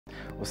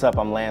What's up,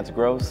 I'm Lance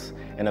Gross,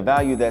 and a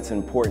value that's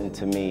important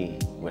to me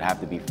would have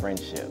to be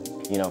friendship.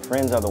 You know,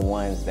 friends are the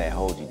ones that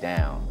hold you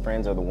down.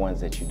 Friends are the ones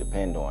that you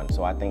depend on,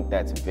 so I think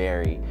that's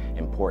very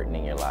important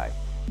in your life.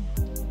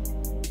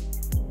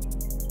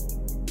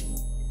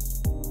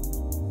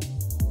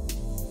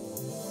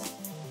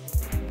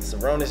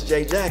 Sarunas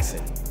J.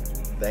 Jackson,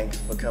 thanks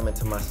for coming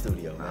to my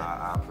studio, man.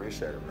 I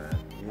appreciate it, man.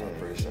 Yeah, I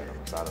appreciate it.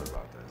 I'm excited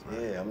about this,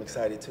 man. Yeah, I'm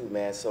excited too,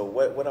 man. So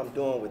what I'm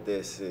doing with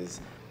this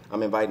is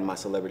I'm inviting my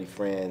celebrity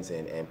friends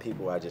and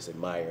people I just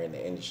admire in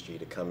the industry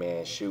to come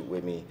in, shoot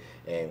with me,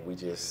 and we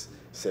just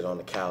sit on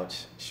the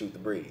couch, shoot the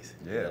breeze.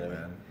 Yeah, you know what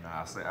man.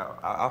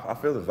 I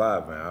feel the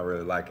vibe, man. I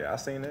really like it. I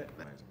seen it.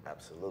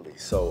 Absolutely.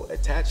 So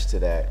attached to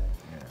that,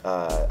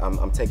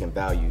 I'm taking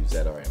values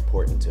that are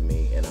important to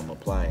me and I'm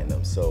applying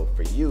them. So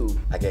for you,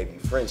 I gave you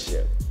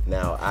friendship.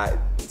 Now,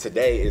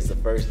 today is the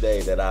first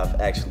day that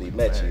I've actually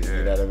met you. Yeah.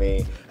 You know what I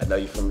mean? I know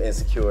you from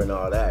Insecure and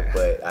all that,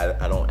 but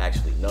I don't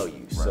actually know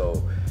you. Right.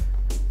 So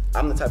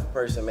I'm the type of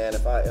person, man,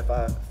 if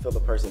I feel the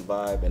person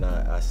vibe and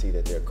I see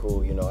that they're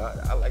cool, you know,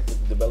 I like to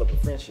develop a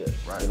friendship.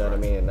 Right, you know what I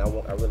mean? And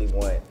I really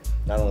want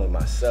not only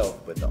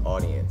myself, but the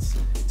audience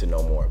to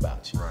know more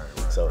about you.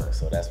 Right. So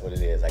that's what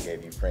it is. I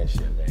gave you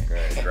friendship, man.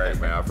 Great,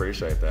 man. I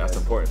appreciate that. That's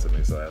important to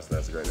me, so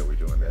that's great that we're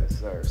doing that. Yes,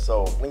 sir.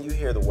 So when you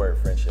hear the word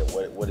friendship,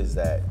 what is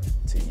that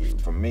to you?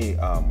 For me,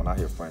 when I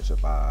hear friendship,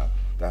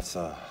 that's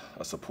a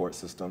support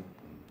system.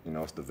 You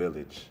know, it's the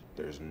village.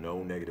 There's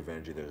no negative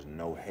energy, there's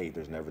no hate,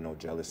 there's never no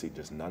jealousy,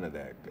 just none of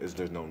that.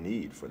 There's no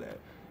need for that.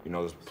 You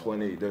know, there's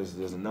plenty, there's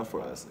enough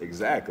for us.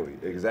 Exactly.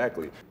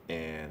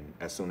 And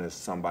as soon as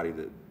somebody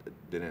that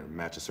didn't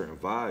match a certain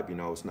vibe, you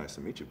know, it's nice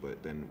to meet you,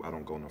 but then I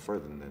don't go no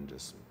further than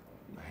just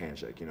a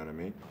handshake, you know what I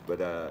mean? But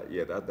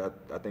yeah,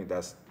 I think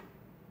that's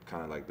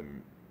kind of like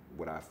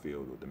what I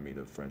feel the meat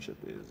of friendship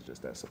is,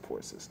 just that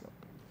support system.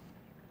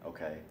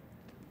 Okay.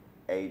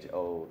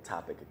 Age-old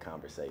topic of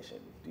conversation.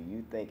 Do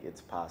you think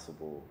it's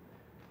possible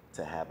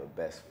to have a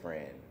best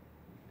friend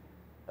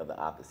of the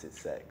opposite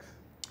sex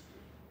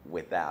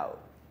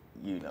without,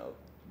 you know,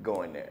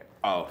 going there?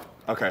 Oh,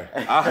 okay.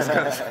 I was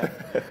gonna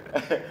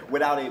say.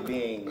 Without it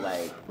being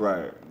like...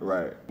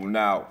 Right.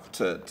 Now,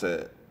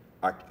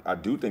 I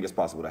do think it's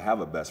possible to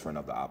have a best friend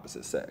of the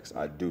opposite sex.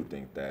 I do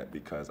think that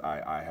because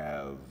I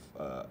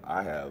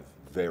have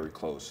very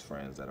close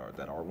friends that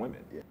are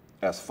women. Yeah.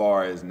 As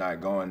far as not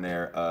going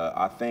there,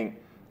 I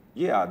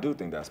do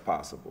think that's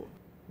possible.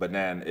 But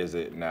then is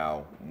it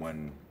now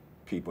when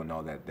people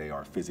know that they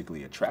are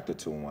physically attracted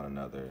to one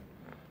another,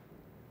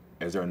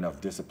 is there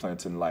enough discipline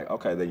to like,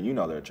 okay, then you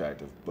know they're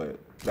attractive, but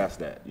that's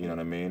that, you know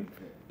what I mean?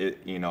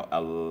 You know, a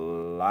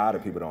lot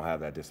of people don't have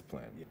that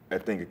discipline. I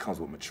think it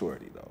comes with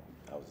maturity though.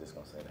 I was just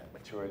gonna say that.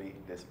 Maturity,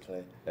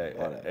 discipline.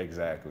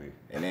 Exactly.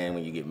 And then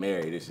when you get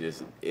married,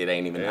 it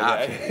ain't even an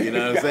option. You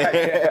know what I'm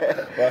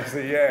saying? Well,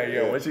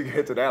 see, once you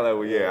get to that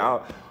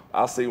level,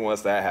 I'll see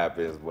once that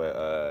happens. But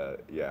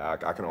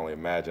I can only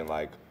imagine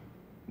like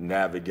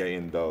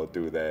navigating though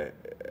through that.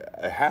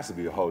 It has to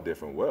be a whole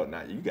different world.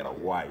 Now you got a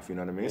wife, you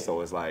know what I mean?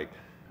 So it's like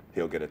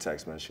he'll get a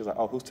text message. She's like,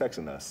 "Oh, who's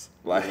texting us?"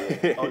 Like,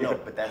 oh no,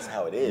 but that's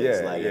how it is.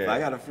 If I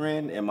got a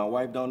friend and my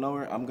wife don't know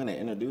her, I'm gonna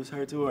introduce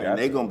her to her, and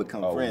they gonna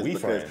become friends.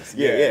 Friends.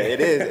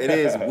 It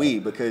is we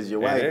because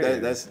your wife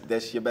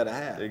that's your better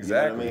half.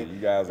 Exactly. You know what I mean?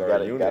 You guys are a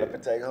unit. You gotta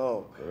protect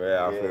home.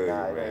 Yeah, I feel you,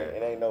 man.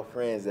 It ain't no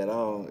friends that I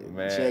don't.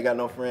 Man. She ain't got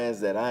no friends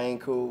that I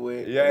ain't cool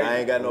with. Yeah, and I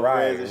ain't got no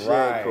friends that she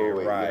ain't cool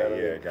with. Right. You know what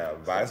I mean? Got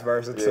vice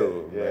versa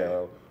too.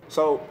 Man.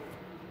 So.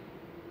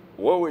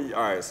 All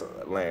right, so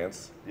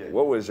Lance,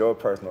 what was your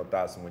personal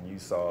thoughts when you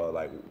saw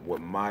like what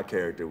my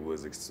character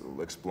was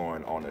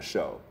exploring on the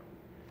show?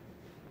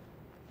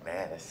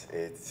 Man,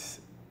 it's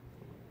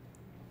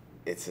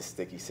a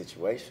sticky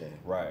situation.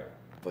 Right.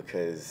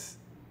 Because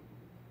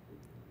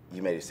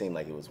you made it seem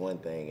like it was one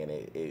thing and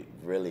it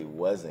really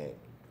wasn't.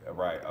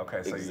 Right,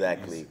 okay. So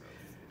exactly.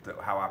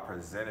 How I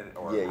presented it,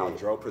 or how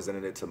Dro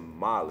presented it to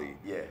Molly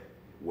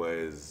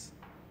was,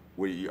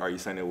 are you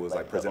saying it was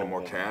like presented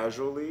more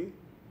casually?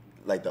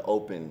 Like the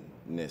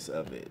openness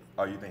of it.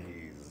 Oh, you think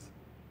he's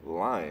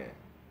lying?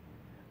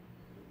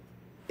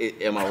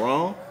 Am I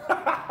wrong?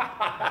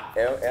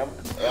 am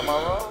I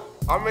wrong?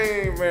 I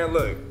mean, man,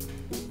 look.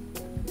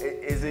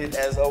 Is it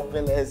as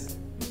open as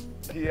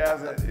he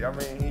hasn't? I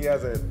mean, he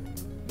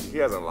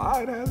hasn't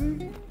lied, has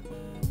he?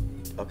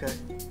 Okay.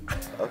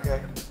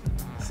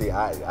 See,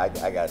 I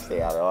gotta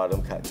stay out of all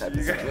them type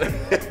of situations.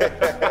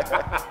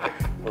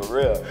 For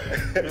real.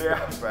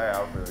 Yeah, man,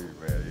 I feel you,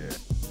 man. Yeah.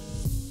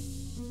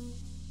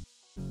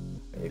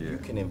 If you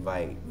can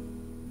invite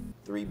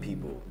 3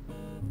 people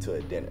to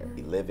a dinner,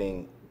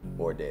 living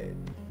or dead.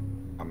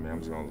 I mean, I'm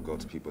just gonna go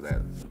to people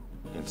that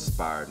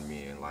inspired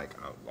me, and like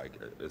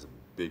it's a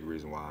big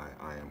reason why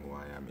I am who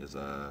I am is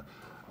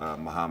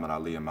Muhammad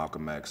Ali and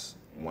Malcolm X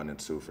 1 and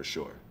 2 for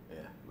sure. Yeah.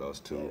 Those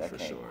two for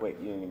sure. Quick,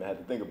 you didn't even have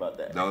to think about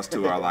that. Those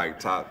 2 are like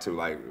top 2,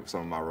 like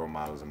some of my role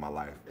models in my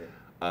life.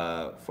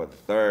 Yeah. For the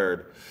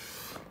third,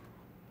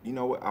 you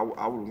know what? I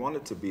would want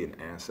it to be an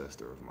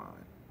ancestor of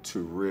mine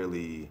to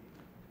really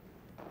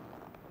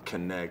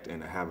connect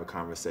and have a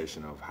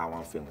conversation of how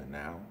I'm feeling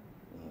now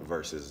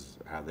versus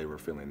how they were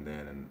feeling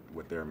then and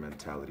what their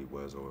mentality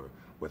was or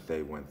what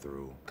they went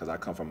through. Because I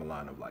come from a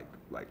line of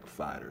like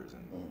fighters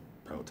and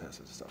protesters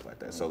and stuff like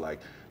that. So like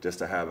just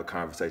to have a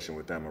conversation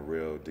with them, a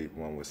real deep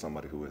one with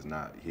somebody who is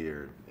not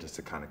here, just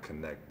to kind of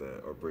connect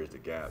or bridge the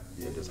gap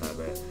and just have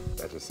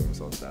that just seems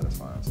so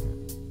satisfying to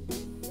me.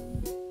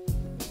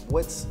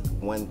 What's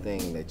one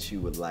thing that you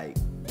would like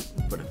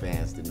for the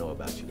fans to know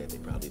about you that they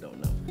probably don't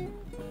know?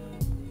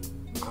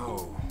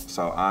 Oh,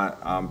 so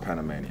I'm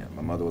Panamanian.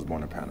 My mother was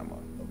born in Panama.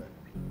 Okay.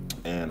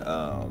 And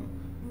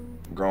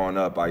growing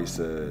up, I was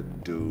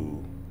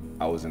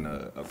in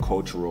a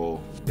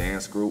cultural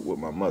dance group with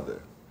my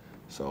mother.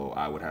 So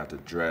I would have to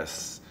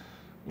dress,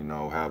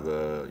 have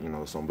the,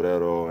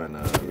 sombrero and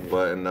the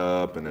button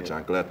up and the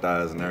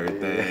chancletas and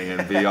everything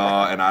and be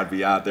all, and I'd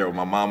be out there with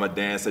my mama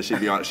dancing. She'd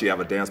have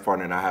a dance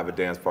partner and I have a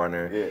dance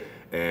partner. Yeah.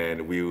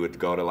 And we would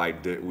go to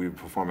we would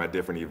perform at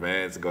different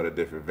events, go to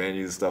different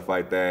venues, stuff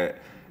like that.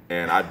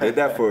 And I did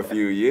that for a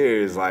few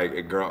years.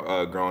 Like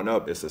growing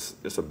up,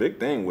 it's a big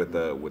thing with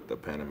the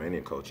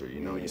Panamanian culture.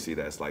 You see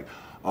that it's like,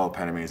 oh,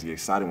 Panamanians get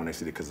excited when they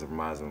see it because it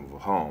reminds them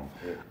of home.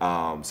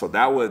 Yeah. So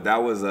that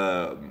was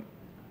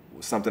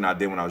something I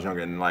did when I was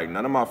younger, and like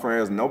none of my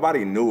friends,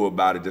 nobody knew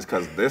about it just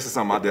because this is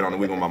something I did on the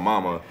week with my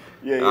mama.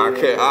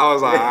 I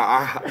was like,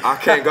 I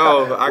can't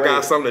go. I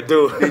got something to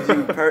do.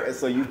 Did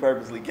so you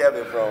purposely kept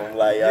it from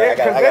like, yeah,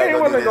 because they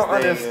wasn't gonna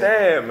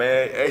understand,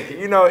 man.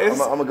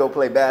 It's I'm gonna go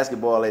play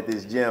basketball at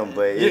this gym,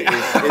 but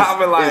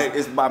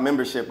it's by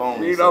membership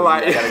only.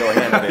 Like you gotta go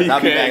handle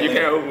this. You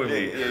can't hoop with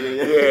me.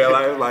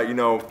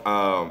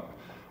 Yeah,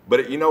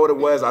 But you know what it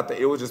was? I think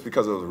it was just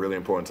because it was really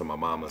important to my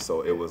mama.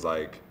 So it was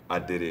like I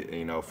did it,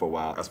 for a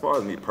while. As far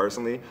as me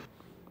personally,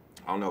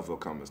 I don't know if it'll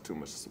come as too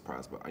much of a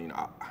surprise, but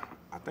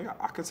I think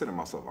I consider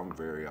myself, I'm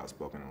very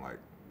outspoken and like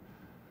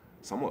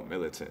somewhat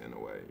militant in a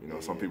way.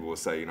 Some people would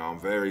say, I'm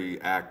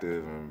very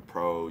active and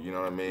pro. You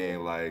know what I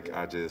mean? Like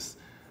I just,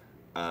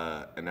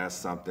 and that's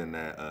something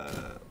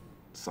that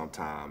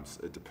sometimes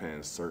it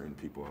depends. Certain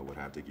people would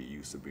have to get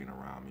used to being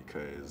around me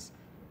because.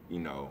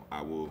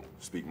 I will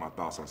speak my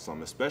thoughts on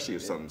something, especially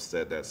if something's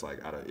said that's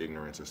like out of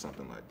ignorance or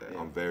something like that.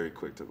 I'm very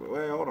quick to go,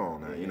 well, hold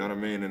on now, you know what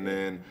I mean? And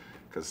then,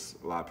 because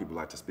a lot of people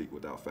like to speak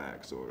without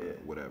facts or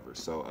whatever.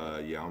 So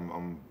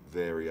I'm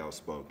very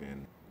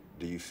outspoken.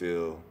 Do you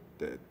feel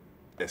that,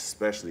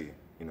 especially,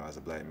 as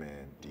a black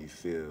man, do you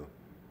feel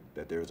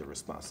that there's a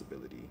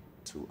responsibility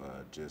to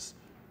just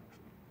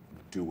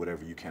do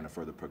whatever you can to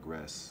further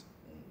progress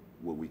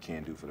what we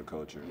can do for the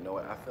culture? You know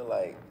what, I feel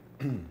like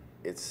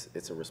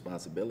it's a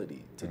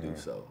responsibility to do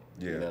so.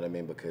 Yeah. You know what I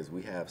mean? Because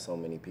we have so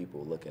many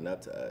people looking up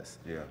to us.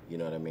 Yeah. You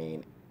know what I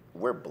mean?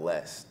 We're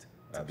blessed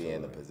to be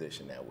in the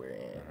position that we're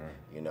in.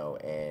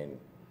 And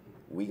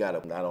we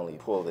gotta not only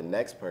pull the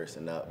next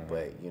person up,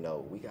 but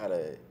we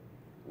gotta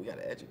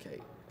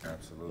educate.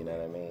 Absolutely. You know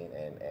what I mean?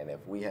 And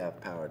if we have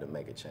power to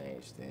make a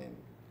change, then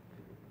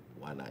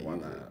why not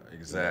use it?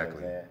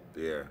 Exactly. You know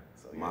yeah.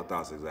 So, my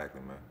thoughts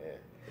exactly, man. Yeah.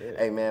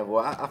 Hey man,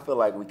 well I feel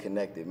like we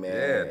connected, man.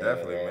 Yeah,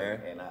 definitely,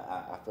 man. And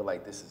I feel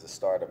like this is the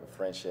start of a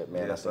friendship,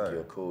 man. Yes, I think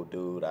you're a cool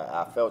dude.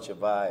 I felt your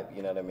vibe,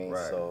 you know what I mean?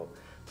 Right. So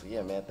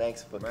yeah, man,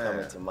 thanks for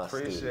coming to my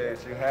studio.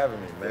 Appreciate you having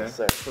me, man. Yes,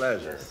 sir.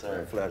 Pleasure. Yes,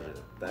 sir. Pleasure.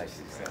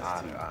 Thanks.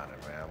 Honor,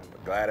 man.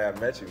 I'm glad I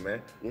met you,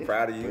 man. Yeah,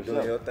 proud of you for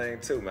doing sure. your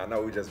thing too, man. I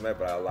know we just met,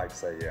 but I'd like to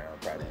say, I'm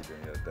proud of you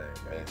doing your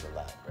thing, man. Means a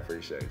lot, bro.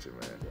 Appreciate you,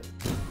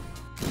 man.